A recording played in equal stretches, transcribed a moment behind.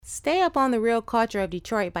Stay up on the real culture of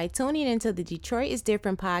Detroit by tuning into the Detroit is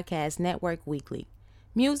Different podcast network weekly.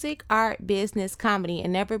 Music, art, business, comedy,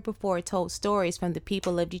 and never before told stories from the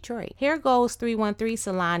people of Detroit. Hair Goals 313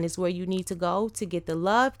 Salon is where you need to go to get the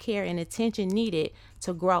love, care, and attention needed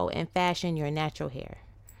to grow and fashion your natural hair.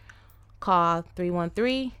 Call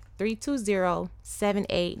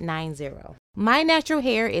 313-320-7890. My Natural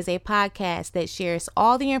Hair is a podcast that shares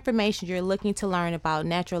all the information you're looking to learn about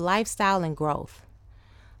natural lifestyle and growth.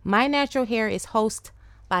 My Natural Hair is hosted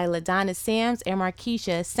by LaDonna Sims and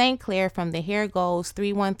Markeisha St. Clair from the Hair Goals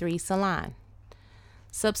 313 Salon.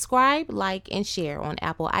 Subscribe, like, and share on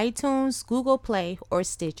Apple iTunes, Google Play, or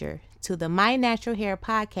Stitcher to the My Natural Hair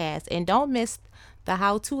podcast, and don't miss the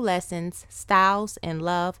how-to lessons, styles, and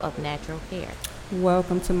love of natural hair.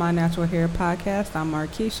 Welcome to My Natural Hair podcast. I'm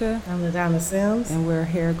Markeisha. I'm LaDonna Sims. And we're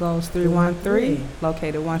Hair Goals 313,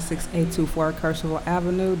 located 16824 Kercheval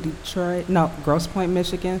Avenue, Grosse Pointe,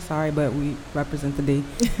 Michigan. Sorry, but we represent the D.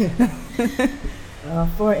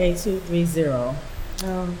 48230,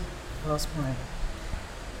 Grosse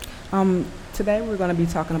Pointe. Today we're going to be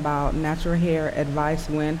talking about natural hair advice,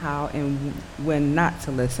 when, how, and when not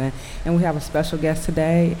to listen. And we have a special guest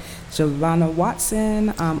today, Giovanna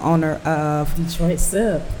Watson, owner of Detroit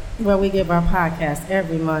Sip, where we give our podcast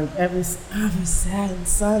every month, every Saturday and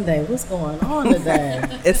Sunday. What's going on today?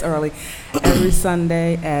 It's early. Every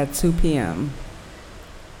Sunday at 2 p.m.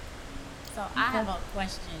 So I have a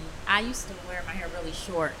question. I used to wear my hair really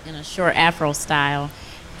short in a short afro style.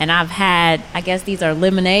 And I've had, I guess these are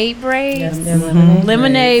lemonade braids? Yes, they're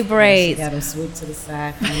lemonade braids. She got them swooped to the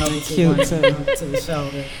side and Cute to the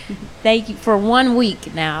shoulder. Thank you. For 1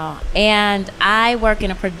 week now. And I work in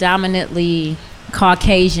a predominantly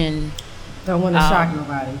Caucasian. Don't want to shock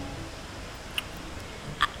nobody.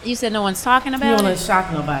 You said no one's talking about it? You don't want to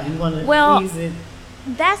shock nobody. You want to ease it.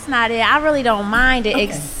 That's not it. I really don't mind it,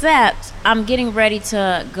 except I'm getting ready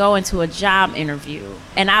to go into a job interview.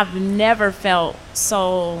 And I've never felt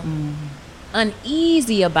so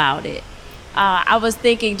uneasy about it. I was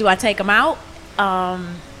thinking, do I take them out?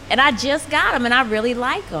 And I just got them, and I really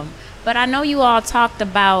like them. But I know you all talked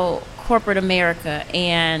about corporate America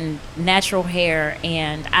and natural hair,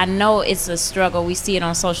 and I know it's a struggle. We see it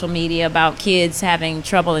on social media about kids having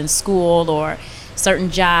trouble in school or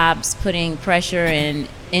certain jobs putting pressure in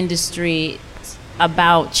industry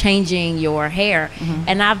about changing your hair.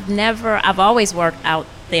 And I've always worked out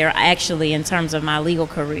there actually in terms of my legal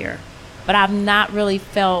career, but I've not really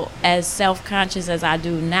felt as self-conscious as I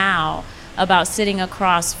do now about sitting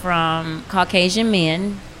across from Caucasian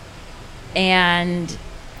men and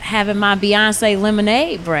having my Beyonce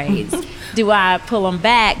lemonade braids. Do I pull them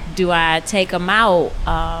back? Do I take them out?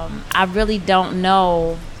 I really don't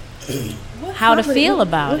know how to feel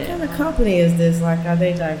about it. What kind of company is this? Like, are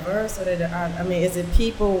they diverse? Or is it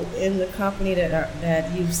people in the company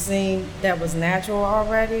that you've seen that was natural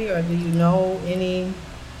already, or do you know any?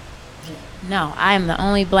 No, I am the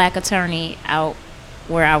only black attorney out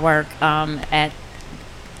where I work at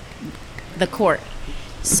the court.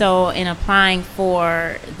 So in applying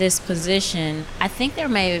for this position, I think there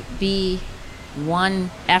may be one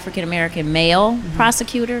African-American male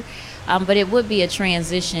prosecutor, but it would be a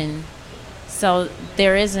transition. So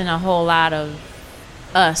there isn't a whole lot of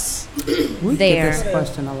us we there. Get this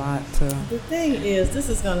question a lot too. The thing is, this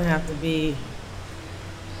is going to have to be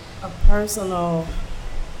a personal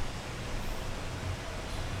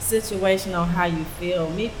situation on how you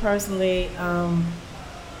feel. Me personally,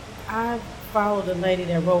 I followed a lady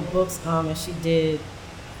that wrote books, and she did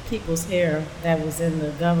people's hair that was in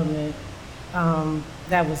the government,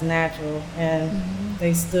 that was natural, and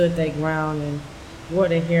they stood their ground and wore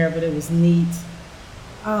their hair, but it was neat.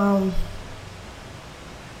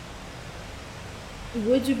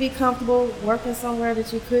 Would you be comfortable working somewhere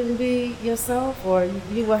that you couldn't be yourself, or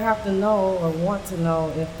you would have to know or want to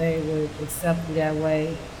know if they would accept you that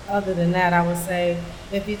way? Other than that, I would say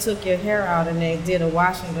if you took your hair out and they did a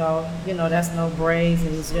wash and go, that's no braids,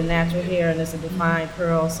 and it's your natural hair and it's a defined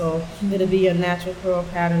curl, so it'll be your natural curl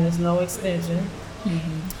pattern, there's no extension.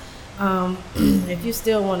 If you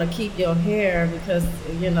still want to keep your hair because,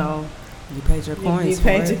 you paid your coins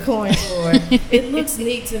for it. It looks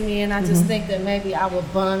neat to me, and I just think that maybe I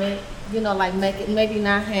would bun it, like make it, maybe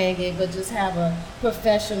not hang it, but just have a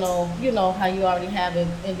professional, how you already have it,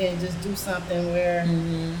 and then just do something where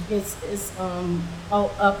it's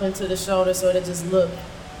up into the shoulder so it just look.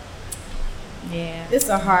 Yeah. It's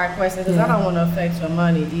a hard question because I don't want to affect your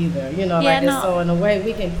money either. So in a way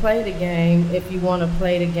we can play the game if you want to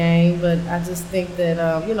play the game, but I just think that,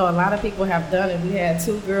 a lot of people have done it. We had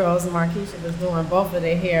 2 girls, and Markeisha was doing both of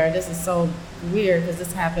their hair. This is so weird because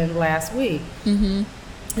this happened last week.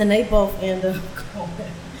 and they both end up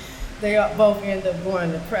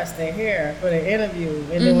going to press their hair for the interview.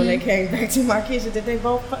 And then when they came back to Markeisha, did they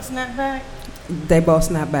both snap back? They both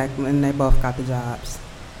snapped back and they both got the jobs.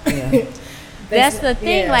 Yeah. That's the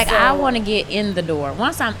thing. Yeah, like, so I want to get in the door.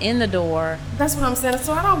 Once I'm in the door, that's what I'm saying.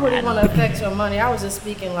 So I don't really want to affect your money. I was just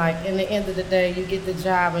speaking like, in the end of the day, you get the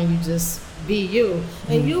job and you just be you.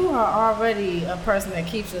 And you are already a person that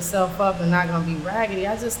keeps yourself up and not going to be raggedy.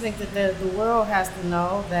 I just think that the world has to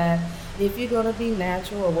know that if you're going to be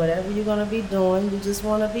natural or whatever you're going to be doing, you just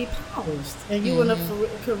want to be polished. And you in a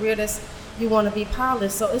career that's, you want to be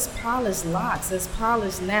polished. So it's polished locks, it's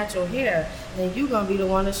polished natural hair, and you're going to be the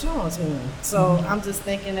one that's showing to him. So I'm just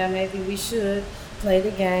thinking that maybe we should play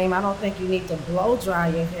the game. I don't think you need to blow dry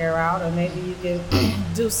your hair out, or maybe you can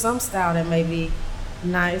do some style that may be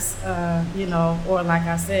nice, or like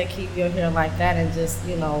I said, keep your hair like that and just,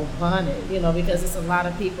 bun it, because it's a lot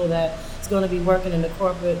of people that is going to be working in the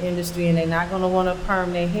corporate industry and they're not going to want to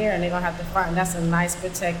perm their hair, and they're going to have to find, that's a nice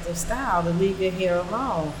protective style to leave your hair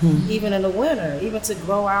alone, even in the winter, even to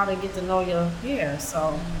grow out and get to know your hair.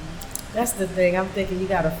 So that's the thing. I'm thinking you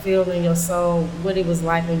got to feel in your soul what it was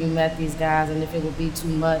like when you met these guys, and if it would be too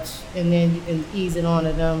much, and then you can ease it on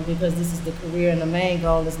to them, because this is the career, and the main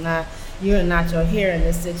goal is not, you're not your hair in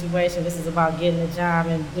this situation. This is about getting a job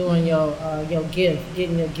and doing your gift,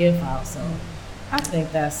 getting your gift out. So I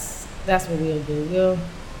think that's what we'll do. We'll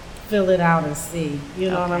fill it out and see.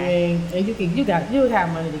 You know what I mean? And you'll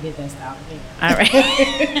have money to get that style. all right.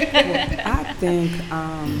 I think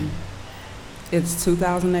it's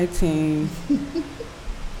 2018.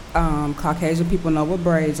 Caucasian people know what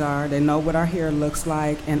braids are. They know what our hair looks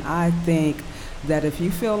like. And I think that if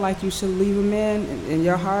you feel like you should leave them in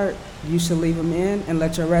your heart, you should leave them in and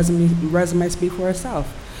let your resume speak for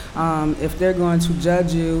itself. If they're going to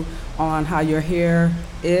judge you on how your hair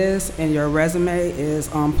is and your resume is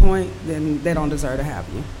on point, then they don't deserve to have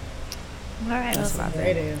you. All right. That's what I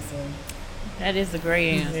Great think. answer. That is a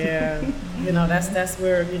great answer. Yeah, that's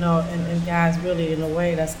where, and guys, really, in a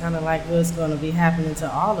way, that's kind of like what's going to be happening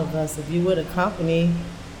to all of us. If you with a company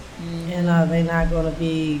and they're not going to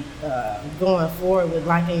be going forward with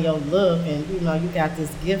liking your look, and, you got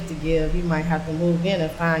this gift to give, you might have to move in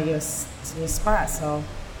and find your spot. So,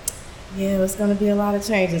 yeah, it's going to be a lot of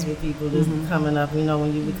changes with people this coming up.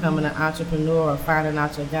 When you're becoming an entrepreneur or finding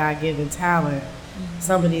out your God-given talent,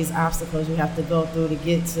 some of these obstacles you have to go through to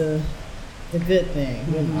get to the good thing,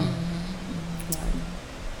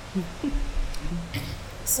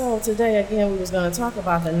 So today, again, we was going to talk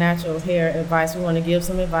about the natural hair advice. We want to give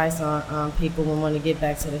some advice on people. We want to get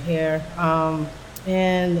back to the hair.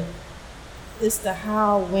 And it's the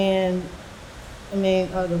how, when, the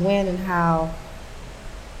when and how,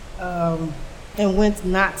 and when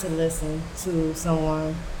not to listen to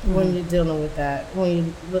someone when you're dealing with that, when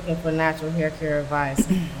you're looking for natural hair care advice.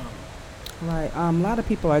 Right. A lot of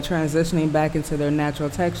people are transitioning back into their natural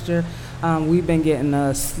texture. We've been getting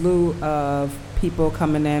a slew of people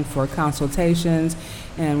coming in for consultations,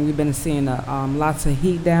 and we've been seeing lots of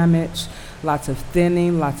heat damage, lots of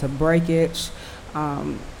thinning, lots of breakage,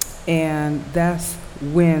 and that's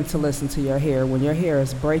when to listen to your hair. When your hair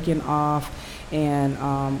is breaking off, and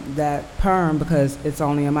that perm, because it's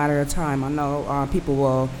only a matter of time. I know people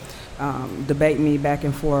will debate me back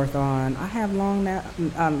and forth on, I have long,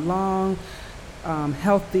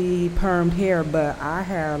 healthy permed hair, but I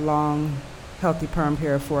had long, healthy permed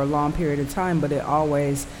hair for a long period of time, but it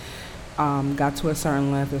always got to a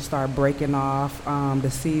certain length and started breaking off. The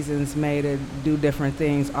seasons made it do different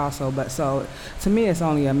things also, but so to me it's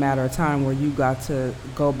only a matter of time where you got to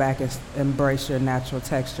go back and embrace your natural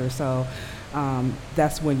texture. So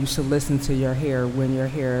that's when you should listen to your hair, when your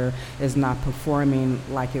hair is not performing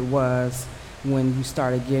like it was when you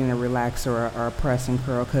started getting a relaxer or a press and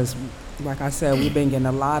curl, because like I said, we've been getting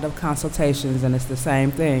a lot of consultations and it's the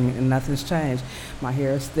same thing and nothing's changed. My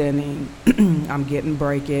hair is thinning, I'm getting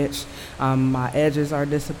breakage, my edges are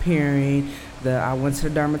disappearing. I went to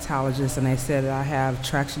the dermatologist and they said that I have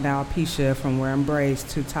traction alopecia from wearing braids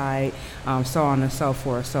too tight, so on and so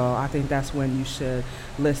forth. So I think that's when you should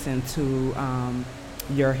listen to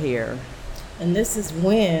your hair. And this is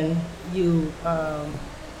when you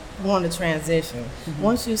want to transition.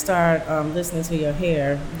 Once you start listening to your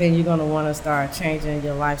hair, then you're going to want to start changing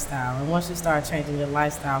your lifestyle. And once you start changing your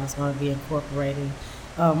lifestyle, it's going to be incorporating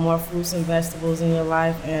more fruits and vegetables in your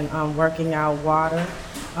life, and working out, water.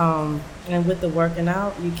 And with the working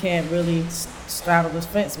out, you can't really straddle the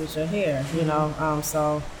fence with your hair,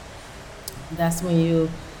 so that's when you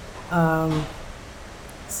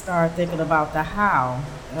start thinking about the how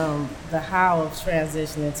of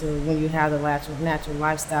transitioning to when you have the natural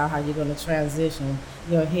lifestyle, how you're going to transition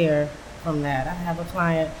your hair from that. I have a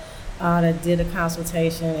client that did a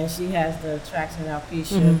consultation, and she has the traction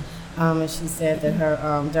alopecia. And she said that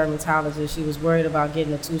her dermatologist, she was worried about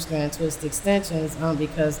getting the 2-strand twist extensions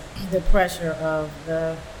because the pressure of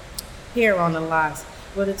the hair on the locks.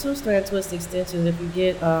 Well, the 2-strand twist extensions, if you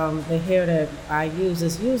get the hair that I use,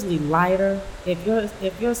 it's usually lighter. If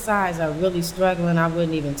your sides are really struggling, I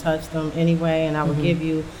wouldn't even touch them anyway, and I would give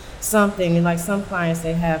you something. Like some clients,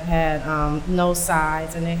 they have had no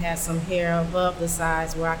sides, and they had some hair above the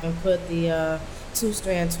sides where I can put the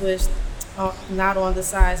 2-strand twist not on the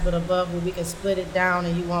sides but above, where we can split it down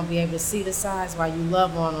and you won't be able to see the sides while you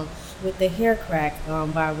love on them with the hair crack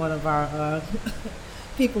by one of our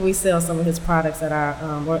people. We sell some of his products at our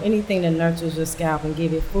or anything that nurtures your scalp and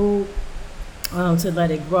give it food to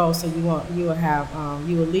let it grow, so you will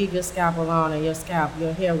leave your scalp alone, and your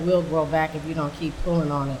hair will grow back if you don't keep pulling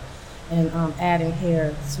on it and adding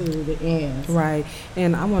hair to the ends. Right.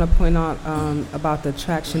 And I want to point out about the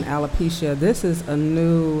traction alopecia. This is a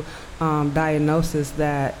new diagnosis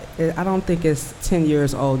that I don't think it's 10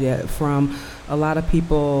 years old yet, from a lot of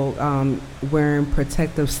people wearing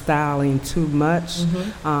protective styling too much,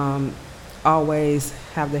 always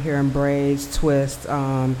have the hair in braids, twist.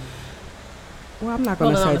 Well, I'm not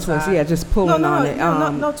going to say twist. Yeah, just pulling on it.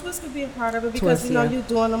 No, twist could be a part of it because you're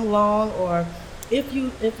doing them long, or if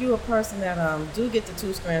you're a person that do get the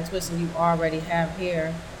 2-strand twist and you already have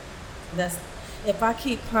hair, if I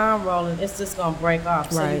keep palm rolling, it's just gonna break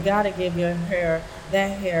off. So you gotta give your hair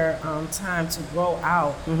time to grow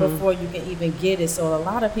out before you can even get it. So a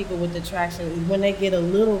lot of people with the traction, when they get a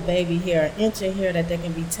little baby hair, an inch of hair that they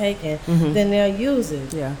can be taken, then they'll use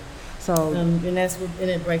it. Yeah. So and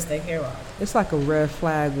it breaks their hair off. It's like a red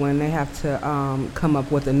flag when they have to come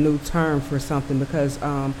up with a new term for something, because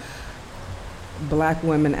Black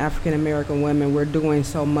women, African American women, we're doing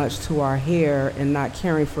so much to our hair and not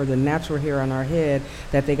caring for the natural hair on our head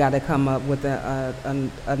that they got to come up with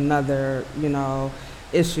another,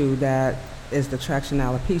 issue that is the traction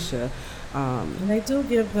alopecia. And they do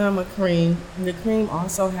give them a cream. The cream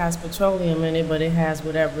also has petroleum in it, but it has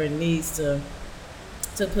whatever it needs to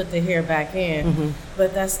put the hair back in.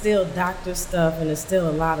 But that's still doctor stuff, and there's still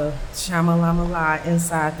a lot of shama-lama-la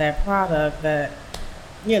inside that product that,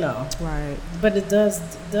 Right. But it does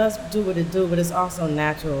do what it do, but it's also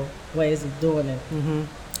natural ways of doing it.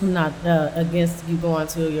 I'm not against you going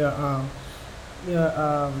to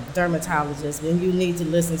your dermatologist, and you need to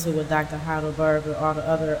listen to what Dr. Heidelberg or all the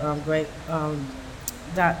other great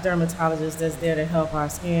dermatologists that's there to help our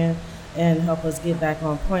skin and help us get back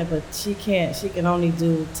on point. But she can only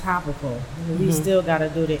do topical. We still got to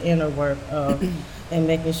do the inner work of and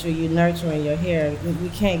making sure you're nurturing your hair. We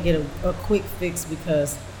can't get a quick fix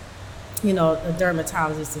because, a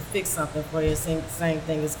dermatologist to fix something for you, same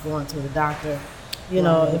thing as going to the doctor.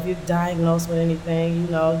 If you're diagnosed with anything,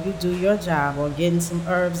 you do your job, or getting some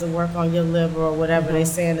herbs to work on your liver or whatever they're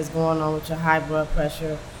saying is going on with your high blood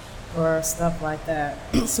pressure or stuff like that.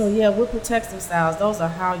 So yeah, with protective styles, those are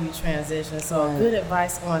how you transition. So good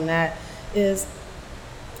advice on that is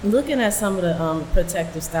looking at some of the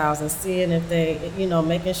protective styles and seeing if they,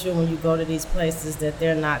 making sure when you go to these places that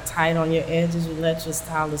they're not tight on your edges. You let your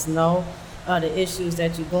stylist know the issues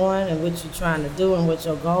that you're going and what you're trying to do and what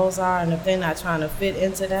your goals are. And if they're not trying to fit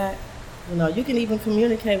into that, you can even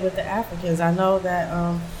communicate with the Africans. I know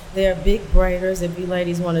that they're big braiders. If you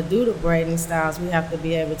ladies want to do the braiding styles, we have to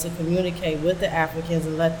be able to communicate with the Africans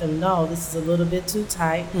and let them know this is a little bit too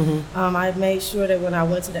tight. I made sure that when I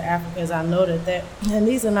went to the Africans, I noted that, and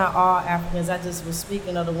these are not all Africans, I just was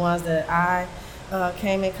speaking of the ones that I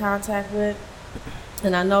came in contact with,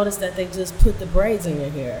 and I noticed that they just put the braids in your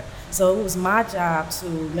hair. So it was my job to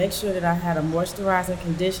make sure that I had a moisturizing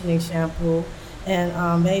conditioning shampoo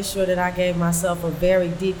and made sure that I gave myself a very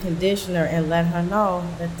deep conditioner and let her know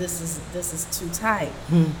that this is too tight.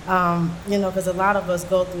 Because a lot of us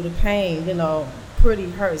go through the pain, pretty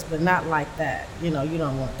hurts, but not like that. You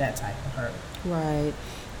don't want that type of hurt. Right.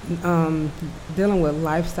 Dealing with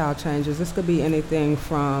lifestyle changes, this could be anything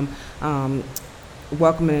from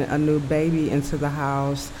welcoming a new baby into the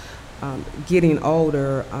house, getting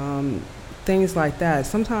older, things like that.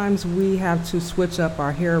 Sometimes we have to switch up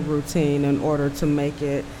our hair routine in order to make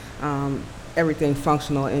it everything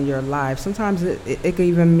functional in your life. Sometimes it can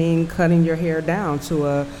even mean cutting your hair down to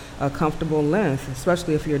a comfortable length,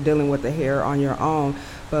 especially if you're dealing with the hair on your own.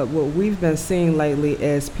 But what we've been seeing lately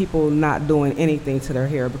is people not doing anything to their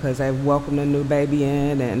hair because they've welcomed a new baby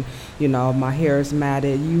in, and my hair is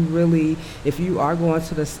matted. You really, if you are going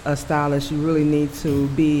to a stylist, you really need to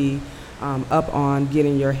be up on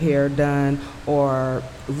getting your hair done, or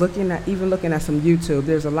looking at some YouTube.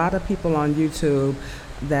 There's a lot of people on YouTube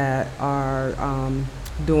that are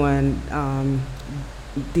doing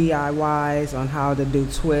DIYs on how to do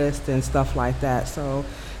twists and stuff like that. So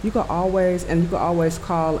you can always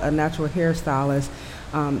call a natural hairstylist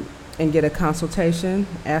and get a consultation,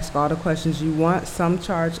 ask all the questions you want. Some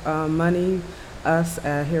charge money. Us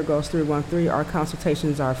at Hair Goals 313, our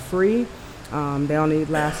consultations are free. They only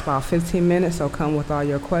last about 15 minutes, so come with all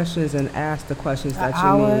your questions and ask the questions that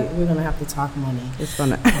you need. We're gonna have to talk money. It's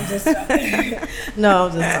gonna. No,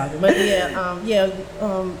 I'm just talking. But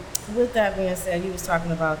with that being said, you was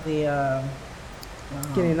talking about the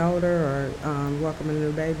getting older, or welcoming a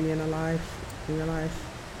new baby in your life.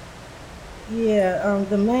 Yeah,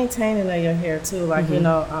 the maintaining of your hair too. Like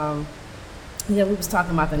we was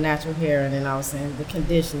talking about the natural hair, and then I was saying the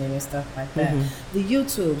conditioning and stuff like that. The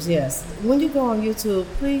YouTubes, yes. When you go on YouTube,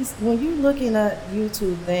 please, when you're looking at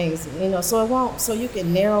YouTube things, so you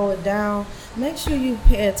can narrow it down, make sure you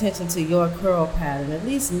pay attention to your curl pattern. At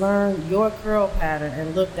least learn your curl pattern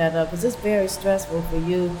and look that up, because it's very stressful for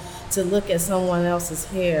you to look at someone else's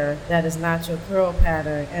hair that is not your curl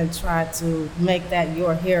pattern and try to make that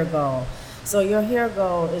your hair goal. So your hair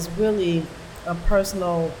goal is really a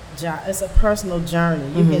personal journey.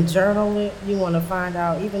 You can journal it. You want to find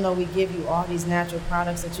out, even though we give you all these natural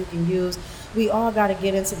products that you can use, we all got to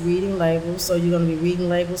get into reading labels. So you're going to be reading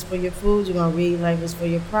labels for your food, you're going to read labels for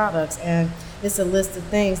your products, and it's a list of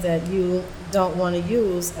things that you don't want to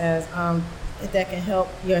use as that can help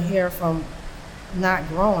your hair from not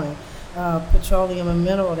growing. Petroleum and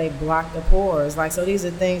mineral, they block the pores. So these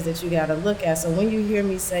are things that you got to look at. So when you hear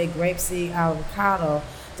me say grapeseed, avocado,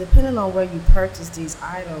 depending on where you purchase these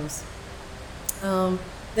items,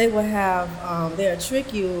 they will have, they'll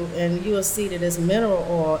trick you, and you'll see that it's mineral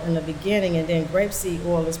oil in the beginning, and then grapeseed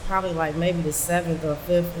oil is probably like maybe the 7th or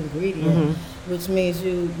 5th ingredient, which means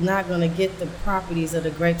you're not going to get the properties of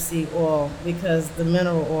the grapeseed oil, because the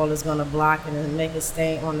mineral oil is going to block it and make it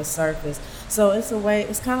stay on the surface. So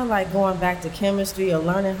it's kind of like going back to chemistry, or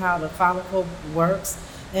learning how the follicle works,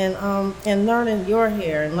 and learning your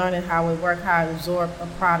hair and learning how it works, how it absorbs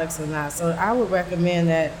products or not. So I would recommend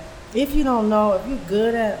that if you don't know, if you're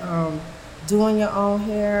good at doing your own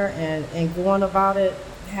hair and going about it,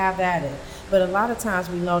 have at it. But a lot of times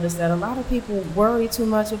we notice that a lot of people worry too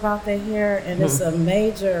much about their hair, and it's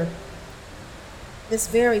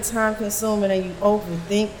very time consuming, and you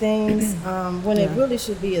overthink things when it really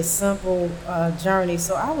should be a simple journey.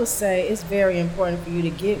 So I would say it's very important for you to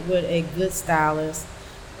get with a good stylist,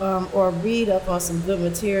 or read up on some good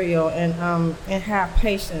material, and have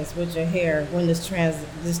patience with your hair when this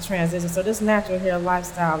transition. So this natural hair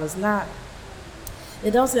lifestyle is not.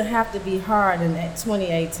 It doesn't have to be hard in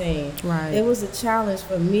 2018. Right. It was a challenge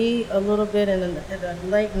for me a little bit in the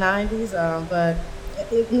late 90s, but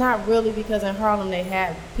not really, because in Harlem they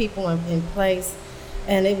had people in place.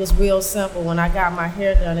 And it was real simple. When I got my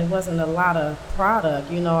hair done, it wasn't a lot of product.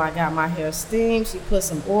 I got my hair steamed. She put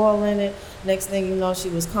some oil in it. Next thing you know, she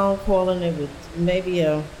was comb coiling it with maybe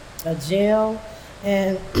a gel.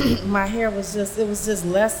 And my hair was just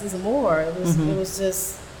less is more. It was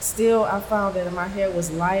just still, I found that my hair was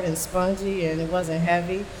light and spongy, and it wasn't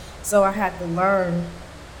heavy. So I had to learn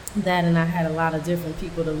that, and I had a lot of different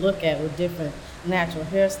people to look at with different natural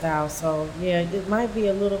hairstyle. So yeah, it might be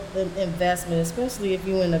a little investment, especially if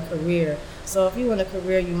you're in a career. So if you're in a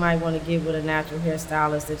career, you might want to get with a natural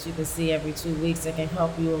hairstylist that you can see every 2 weeks, that can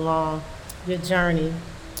help you along your journey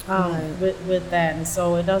with that. And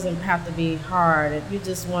so it doesn't have to be hard. You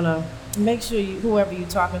just want to make sure whoever you're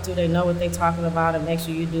talking to, they know what they're talking about, and make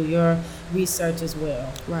sure you do your research as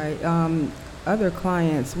well. Right. Other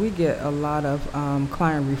clients, we get a lot of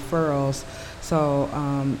client referrals. So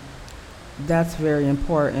that's very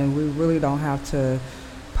important. We really don't have to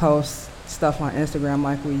post stuff on Instagram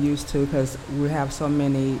like we used to, because we have so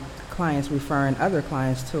many clients referring other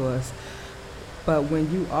clients to us. But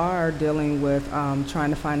when you are dealing with trying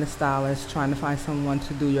to find a stylist, trying to find someone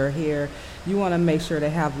to do your hair, you want to make sure they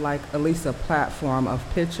have at least a platform of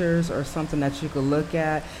pictures or something that you could look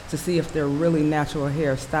at to see if they're really natural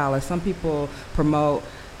hair stylists. Some people promote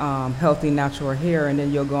healthy natural hair, and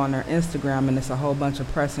then you'll go on their Instagram and it's a whole bunch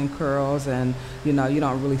of pressing curls, and you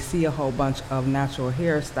don't really see a whole bunch of natural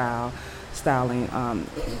hair styling.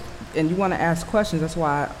 And you want to ask questions. That's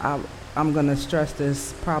why I'm going to stress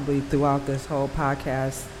this probably throughout this whole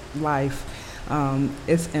podcast life.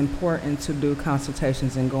 it's important to do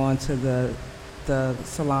consultations and go into the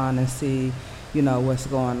salon and see, what's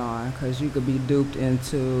going on, because you could be duped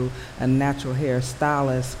into a natural hair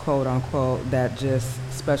stylist, quote unquote, that just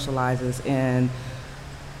specializes in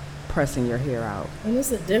pressing your hair out. And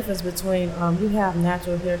there's a difference between, you have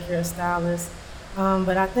natural hair care stylists,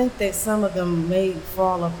 but I think that some of them may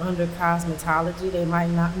fall up under cosmetology. They might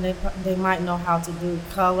not. They might know how to do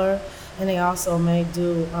color, and they also may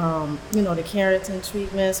do, the keratin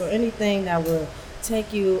treatments or anything that would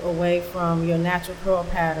take you away from your natural curl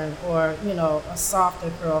pattern or, a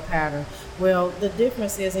softer curl pattern. Well, the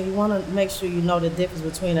difference is, and you want to make sure you know the difference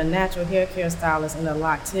between a natural hair care stylist and a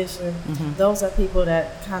loctician. Mm-hmm. Those are people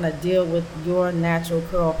that kind of deal with your natural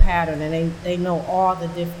curl pattern, and they know all the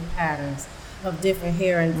different patterns of different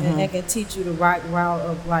hair, and they can teach you the right route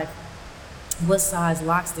of like what size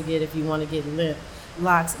locks to get if you want to get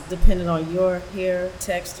locks depending on your hair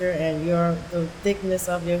texture and the thickness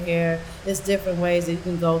of your hair. There's different ways that you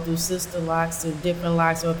can go through sister locks to different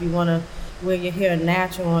locks. So if you want to wear your hair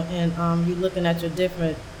natural and you're looking at your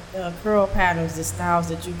different curl patterns, the styles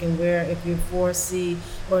that you can wear if you're 4C,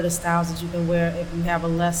 or the styles that you can wear if you have a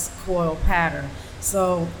less coil pattern.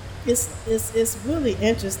 So it's really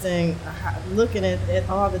interesting looking at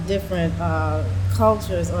all the different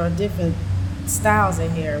cultures or different styles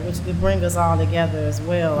of hair, which could bring us all together as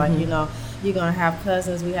well. Like, you're going to have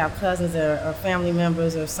cousins. We have cousins that are family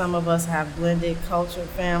members, or some of us have blended cultured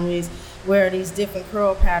families where these different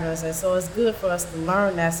curl patterns. And so it's good for us to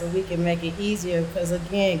learn that so we can make it easier, because,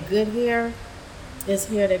 again, good hair is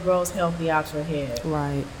hair that grows healthy out your head.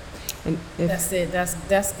 Right. And that's it.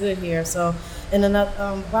 That's good hair. So, and another,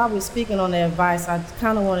 while we're speaking on the advice, I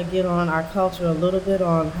kind of want to get on our culture a little bit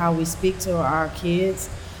on how we speak to our kids.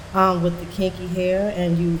 With the kinky hair,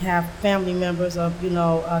 and you have family members of,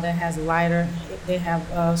 that has lighter, they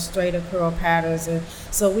have straighter curl patterns. And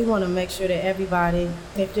so we want to make sure that everybody,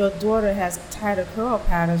 if your daughter has tighter curl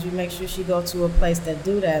patterns, you make sure she go to a place that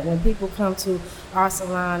do that. When people come to our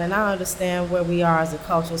salon, and I understand where we are as a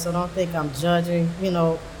culture, so don't think I'm judging,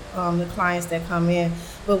 the clients that come in.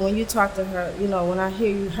 But when you talk to her, when I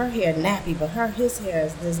hear you, her hair nappy, but his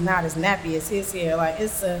hair is not as nappy as his hair. Like,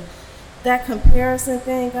 that comparison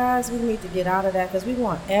thing, guys, we need to get out of that, because we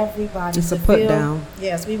want everybody to put down.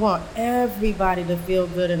 Yes, we want everybody to feel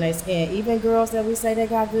good in their skin. Even girls that we say they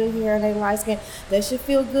got good hair and they light skin, they should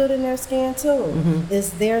feel good in their skin too. Mm-hmm.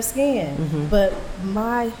 It's their skin. Mm-hmm. But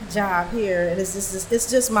my job here,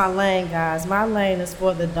 it's just my lane, guys. My lane is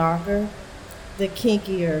for the darker, the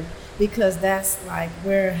kinkier, because that's like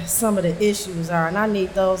where some of the issues are. And I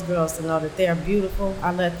need those girls to know that they're beautiful.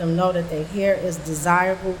 I let them know that their hair is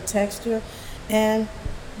desirable texture, and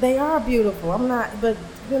they are beautiful. But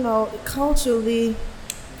culturally,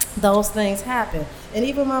 those things happen. And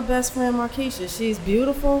even my best friend Markeisha, she's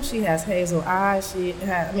beautiful. She has hazel eyes.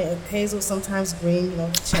 Hazel, sometimes green,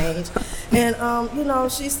 change. And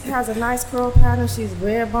she has a nice curl pattern. She's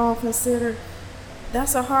red bone considered.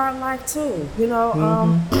 That's a hard life too,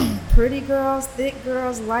 pretty girls, thick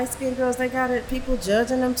girls, light-skinned girls, they got it, people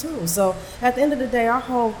judging them too. So at the end of the day, our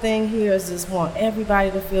whole thing here is just want everybody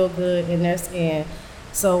to feel good in their skin.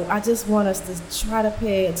 So I just want us to try to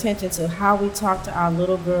pay attention to how we talk to our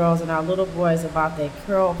little girls and our little boys about their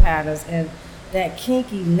curl patterns. And that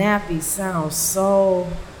kinky nappy sounds so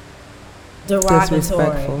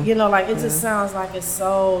derogatory. It just sounds like it's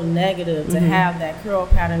so negative to have that curl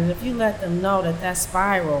pattern. And if you let them know that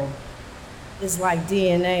spiral is like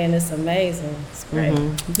DNA and it's amazing, it's great.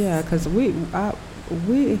 Yeah, because we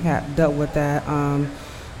have dealt with that.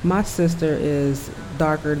 My sister is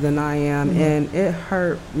darker than I am, and it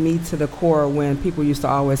hurt me to the core when people used to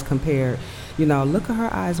always compare. Look at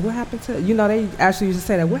her eyes. What happened to? They actually used to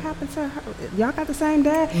say that. What happened to her? Y'all got the same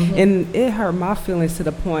dad? And it hurt my feelings to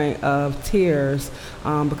the point of tears,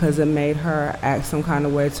 because it made her act some kind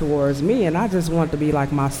of way towards me, and I just want to be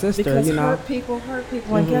like my sister. Because hurt people,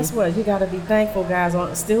 and guess what? You got to be thankful, guys.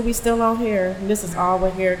 We still on hair. This is all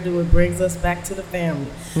what hair do. It brings us back to the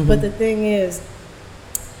family. But the thing is,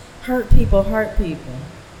 hurt people.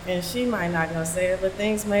 And she might not gonna say it, but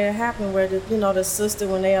things may have happened where the sister,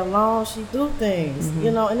 when they alone, she do things,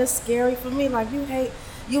 and it's scary for me. Like,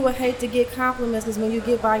 you would hate to get compliments, because when you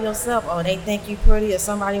get by yourself, they think you pretty, or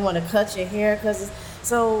somebody want to cut your hair,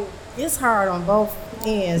 so it's hard on both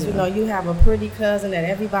ends. You have a pretty cousin that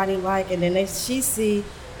everybody like, and then she see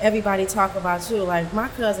everybody talk about you. Like, my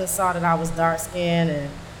cousin saw that I was dark skinned, and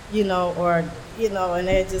and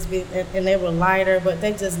they just and they were lighter, but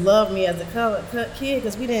they just loved me as a color kid,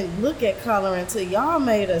 because we didn't look at color until y'all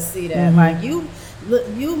made us see that. Like, you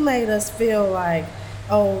made us feel like,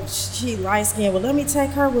 oh, she light skinned, well, let me take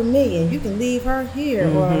her with me and you can leave her here.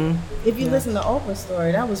 Or if you listen to Oprah's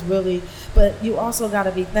story, that was really, but you also got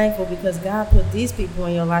to be thankful because God put these people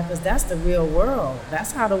in your life because that's the real world.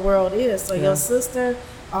 That's how the world is. So your sister,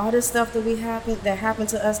 all this stuff that happened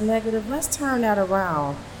to us negative, let's turn that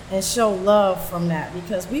around and show love from that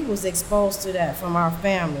because we was exposed to that from our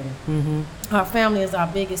family. Our family is our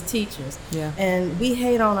biggest teachers. And we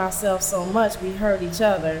hate on ourselves so much, we hurt each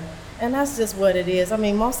other. And that's just what it is. I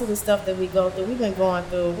mean, most of the stuff that we go through, we've been going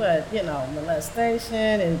through, molestation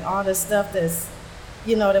and all this stuff that's,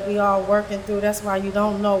 that we all working through. That's why you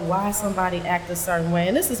don't know why somebody act a certain way.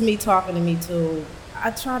 And this is me talking to me too. I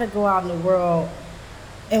try to go out in the world,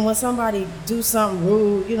 and when somebody do something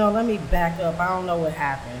rude, let me back up. I don't know what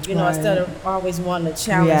happened. Instead of always wanting to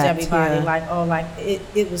challenge everybody,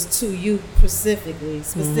 it was to you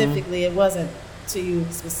specifically. It wasn't to you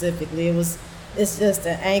specifically. It's just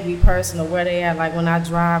an angry person or where they at. Like when I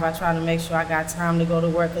drive, I try to make sure I got time to go to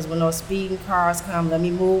work because when those speeding cars come, let me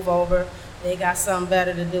move over. They got something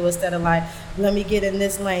better to do instead of like, let me get in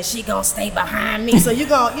this lane. She gonna stay behind me. So you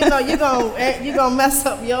gonna mess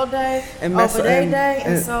up your day over their day.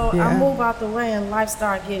 And so I move out the way and life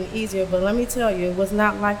started getting easier. But let me tell you, it was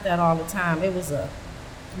not like that all the time. It was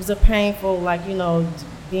a painful,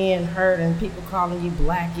 being hurt and people calling you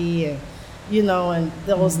Blackie and and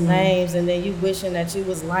those names, and then you wishing that you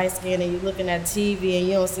was light-skinned and you looking at TV and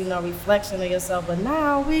you don't see no reflection of yourself, but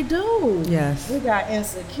now we do. Yes. We got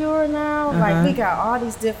Insecure now, we got all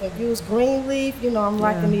these different views. Greenleaf, I'm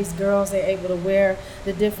liking these girls, they're able to wear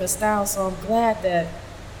the different styles, so I'm glad that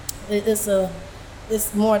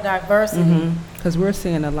it's more diversity. Because we're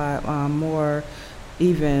seeing a lot more.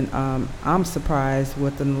 Even I'm surprised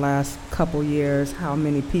within the last couple years how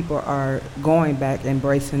many people are going back,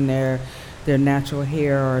 embracing their natural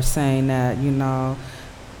hair, or saying that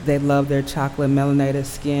they love their chocolate melanated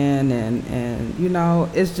skin, and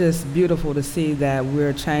it's just beautiful to see that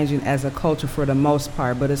we're changing as a culture for the most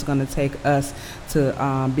part, but it's going to take us to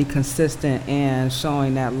be consistent and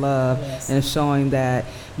showing that love and showing that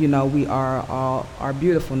we are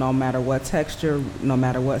beautiful, no matter what texture, no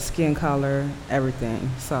matter what skin color, everything.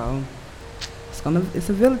 So it's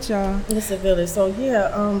a village, y'all. It's a village. So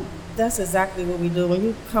that's exactly what we do. When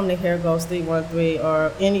you come to Hair Goals 313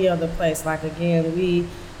 or any other place, again, we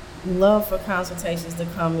love for consultations to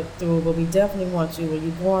come through, but we definitely want you, when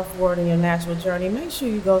you're going forward in your natural journey, make sure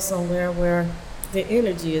you go somewhere where the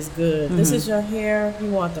energy is good. This is your hair. You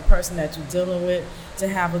want the person that you're dealing with to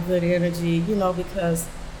have a good energy, because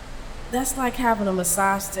that's like having a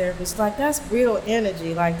massage therapist. That's real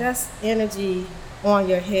energy. That's energy on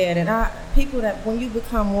your head. And people that, when you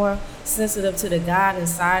become more sensitive to the God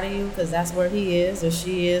inside of you, because that's where he is or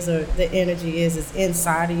she is, or the energy is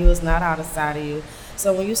inside of you, it's not outside of you.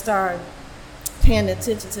 So when you start paying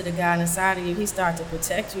attention to the God inside of you, he starts to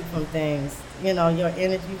protect you from things. Your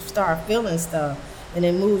energy, you start feeling stuff, and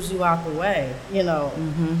it moves you out the way.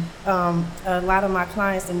 A lot of my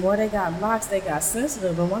clients, the more they got locks, they got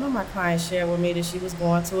sensitive. And one of my clients shared with me that she was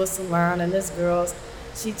going to a salon, and this girl's,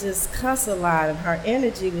 she just cussed a lot, and her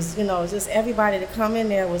energy was, just everybody that come in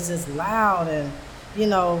there was just loud, and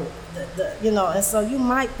and so you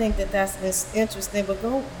might think that that's interesting, but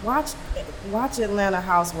go watch Atlanta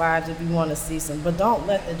Housewives if you want to see some, but don't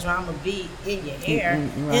let the drama be in your hair,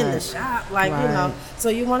 in the shop, So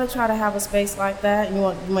you want to try to have a space like that.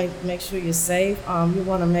 You might make sure you're safe. You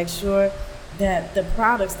want to make sure that the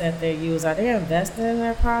products that they use, are they investing in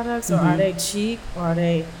their products, or are they cheap, or are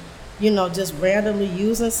they just randomly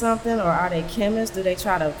using something, or are they chemists? Do they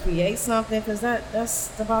try to create something? Because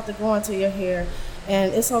that's about to go into your hair.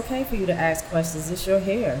 And it's okay for you to ask questions. It's your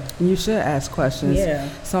hair. You should ask questions. Yeah.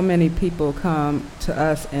 So many people come to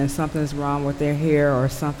us and something's wrong with their hair, or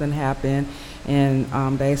something happened, and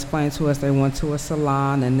they explain to us they went to a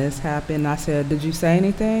salon and this happened. I said, did you say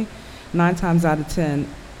anything? 9 times out of 10,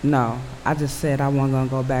 no. I just said I wasn't going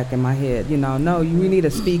to go back in my head. No, you need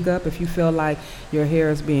to speak up if you feel like your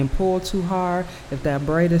hair is being pulled too hard, if that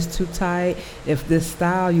braid is too tight, if this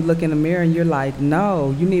style, you look in the mirror and you're like,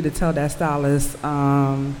 no, you need to tell that stylist,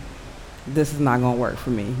 this is not going to work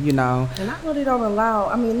for me, And I really don't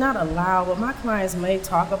not allow, but my clients may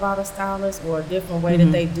talk about a stylist or a different way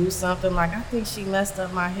that they do something. Like, I think she messed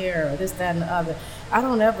up my hair, or this, that, and the other. I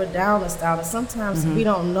don't ever down a stylist. Sometimes we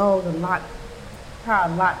don't know how a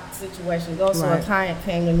lock situation goes. So a client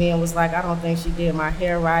came to me and was like, I don't think she did my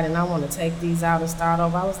hair right, and I want to take these out and start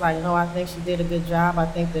over. I was like, no, I think she did a good job. I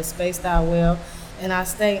think they're spaced out well. And I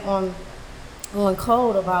stay on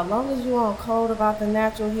code about, as long as you're on code about the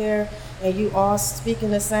natural hair and you all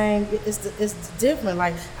speaking the same, it's different.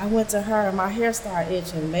 Like, I went to her and my hair started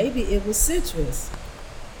itching. Maybe it was citrus.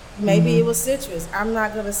 Maybe it was citrus. I'm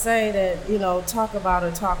not going to say that, talk about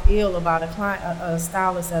or talk ill about a client, a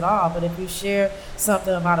stylist at all. But if you share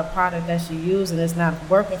something about a product that you use and it's not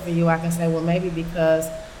working for you, I can say, well, maybe because,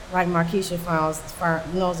 like Markeisha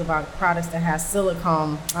knows about products that has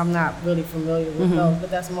silicone. I'm not really familiar with those,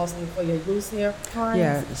 but that's mostly for your loose hair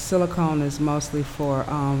clients. Yeah, silicone is mostly for,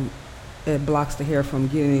 it blocks the hair from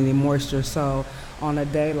getting any moisture. So on a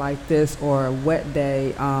day like this or a wet day,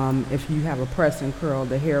 if you have a press and curl,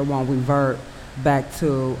 the hair won't revert back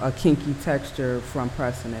to a kinky texture from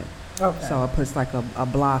pressing it. Okay. So it puts like a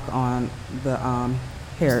block on the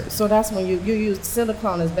hair. So that's when you use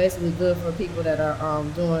silicone is basically good for people that are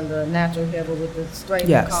doing the natural hair, but with the straight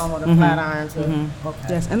comb or the flat iron too. Okay.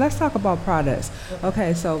 Yes, and let's talk about products.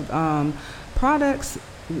 Okay, so products.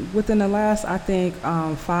 Within the last, I think,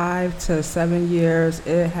 5 to 7 years,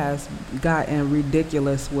 it has gotten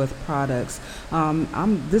ridiculous with products.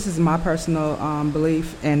 This is my personal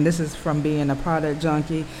belief, and this is from being a product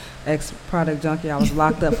junkie, ex-product junkie. I was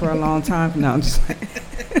locked up for a long time. No, I'm just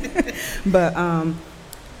but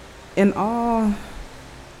in all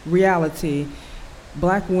reality,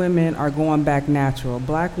 Black women are going back natural.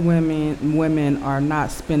 Black women are not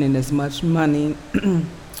spending as much money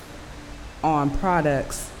on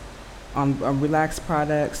products, on relaxed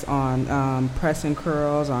products, on press and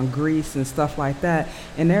curls, on grease and stuff like that,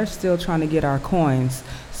 and they're still trying to get our coins.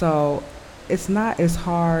 So it's not as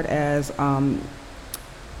hard as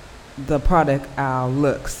the product aisle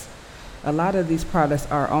looks. A lot of these products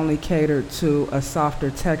are only catered to a softer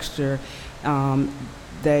texture.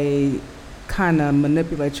 They kind of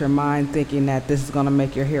manipulate your mind thinking that this is going to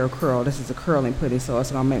make your hair curl. This is a curling pudding, so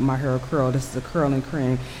it's going to make my hair curl. This is a curling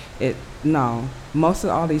cream. No, most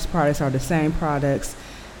of all these products are the same products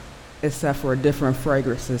except for different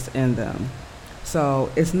fragrances in them.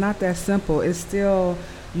 So it's not that simple. It's still,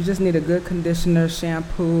 you just need a good conditioner,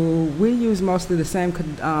 shampoo. We use mostly the same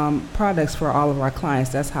products for all of our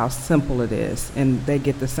clients. That's how simple it is, and they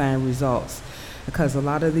get the same results. Because a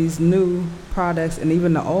lot of these new products, and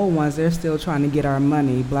even the old ones, they're still trying to get our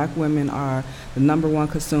money. Black women are the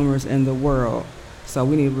 #1 consumers in the world. So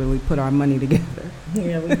we need to really put our money together.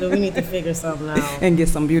 Yeah, we do. We need to figure something out. And get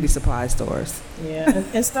some beauty supply stores. Yeah,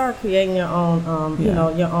 and start creating your own,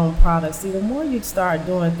 your own products. See, the more you start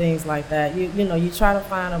doing things like that, you try to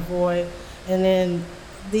find a void, and then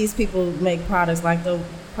these people make products like the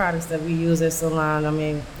products that we use at Salon. I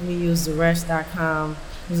mean, we use Zeresh.com,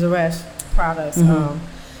 Zeresh products,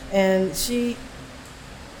 and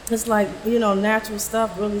it's like, natural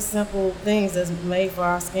stuff, really simple things that's made for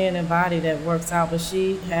our skin and body that works out. But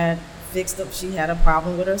she had a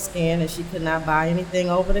problem with her skin and she could not buy anything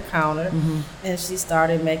over the counter, and she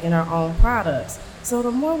started making her own products. So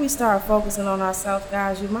the more we start focusing on ourselves,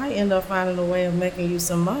 guys, you might end up finding a way of making you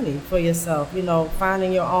some money for yourself,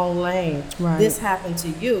 finding your own lane. Right. This happened to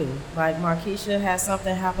you. Like Markeisha had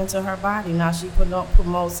something happen to her body. Now she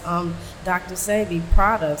promotes Dr. Sebi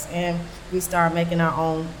products, and we start making our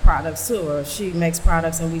own products too. Or she makes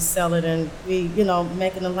products and we sell it, and we,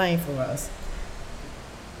 making a lane for us.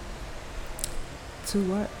 To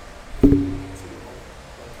what?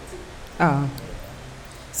 Oh.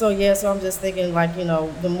 So I'm just thinking, like,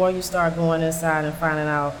 the more you start going inside and finding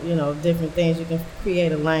out, different things, you can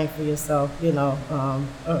create a lane for yourself,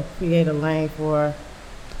 or create a lane for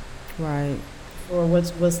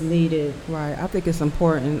what's needed. Right. I think it's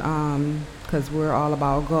important because we're all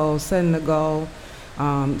about goals, setting the goal,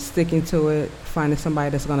 sticking to it, finding somebody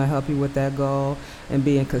that's going to help you with that goal, and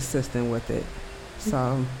being consistent with it.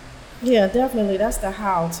 So. Yeah, definitely. That's the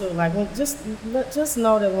how too. Like, just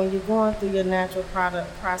know that when you're going through your natural product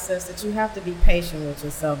process, that you have to be patient with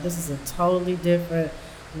yourself. This is a totally different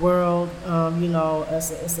world.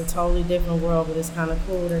 It's a totally different world, but it's kind of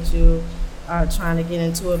cool that you are trying to get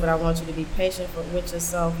into it. But I want you to be patient with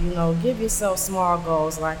yourself. Give yourself small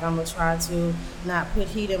goals. Like, I'm gonna try to not put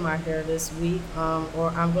heat in my hair this week,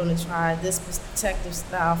 or I'm gonna try this protective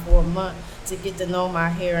style for a month to get to know my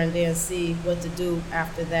hair, and then see what to do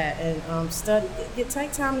after that. And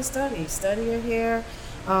take time to study your hair,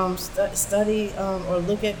 study or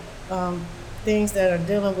look at things that are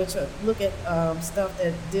dealing with stuff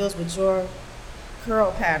that deals with your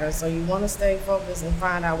curl pattern. So you want to stay focused and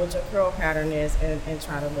find out what your curl pattern is, and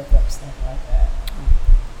try to look up stuff like that.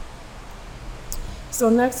 So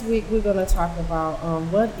next week we're going to talk about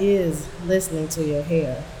what is listening to your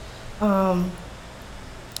hair.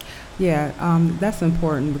 That's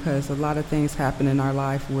important because a lot of things happen in our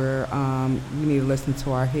life where we need to listen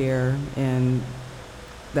to our hair and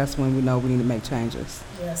that's when we know we need to make changes.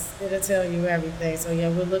 Yes, it'll tell you everything. So yeah,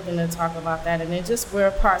 we're looking to talk about that, and then just where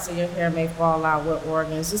parts of your hair may fall out, what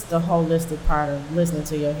organs, just the holistic part of listening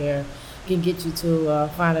to your hair can get you to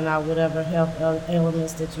finding out whatever health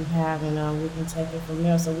elements that you have, and we can take it from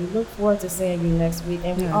there. So we look forward to seeing you next week,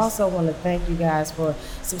 and we also want to thank you guys for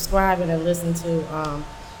subscribing and listening to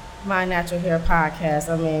My Natural Hair podcast.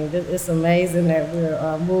 I mean, it's amazing that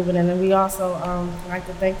we're moving, and then we also like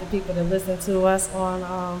to thank the people that listen to us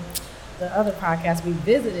on the other podcast we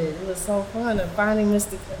visited. It was so fun. Finding Miss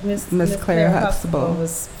Claire Huxtable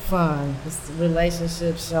was fun. This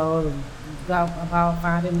relationship show about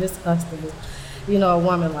finding Miss Huxtable. You know, a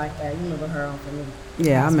woman like that. You remember her on Family?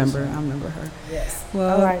 Yeah, I remember her. Yes.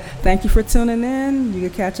 Well, all right. Thank you for tuning in. You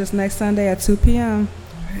can catch us next Sunday at 2 p.m.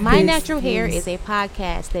 My Natural Hair is a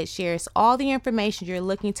podcast that shares all the information you're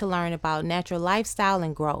looking to learn about natural lifestyle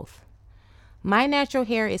and growth. My Natural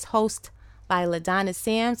Hair is hosted by LaDonna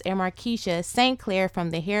Sims and Markeisha St. Clair from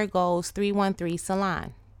the Hair Goals 313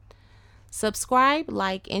 Salon. Subscribe,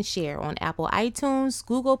 like, and share on Apple iTunes,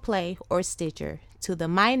 Google Play, or Stitcher to the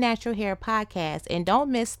My Natural Hair podcast, and don't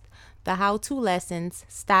miss the how-to lessons,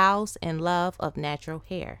 styles, and love of natural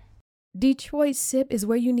hair. Detroit Sip is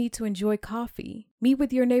where you need to enjoy coffee. Meet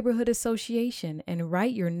with your neighborhood association and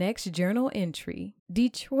write your next journal entry.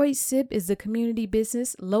 Detroit Sip is a community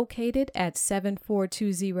business located at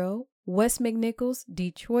 7420 West McNichols,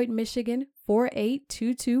 Detroit, Michigan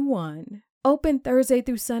 48221. Open Thursday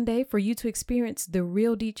through Sunday for you to experience the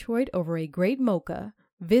real Detroit over a great mocha.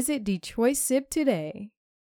 Visit Detroit Sip today.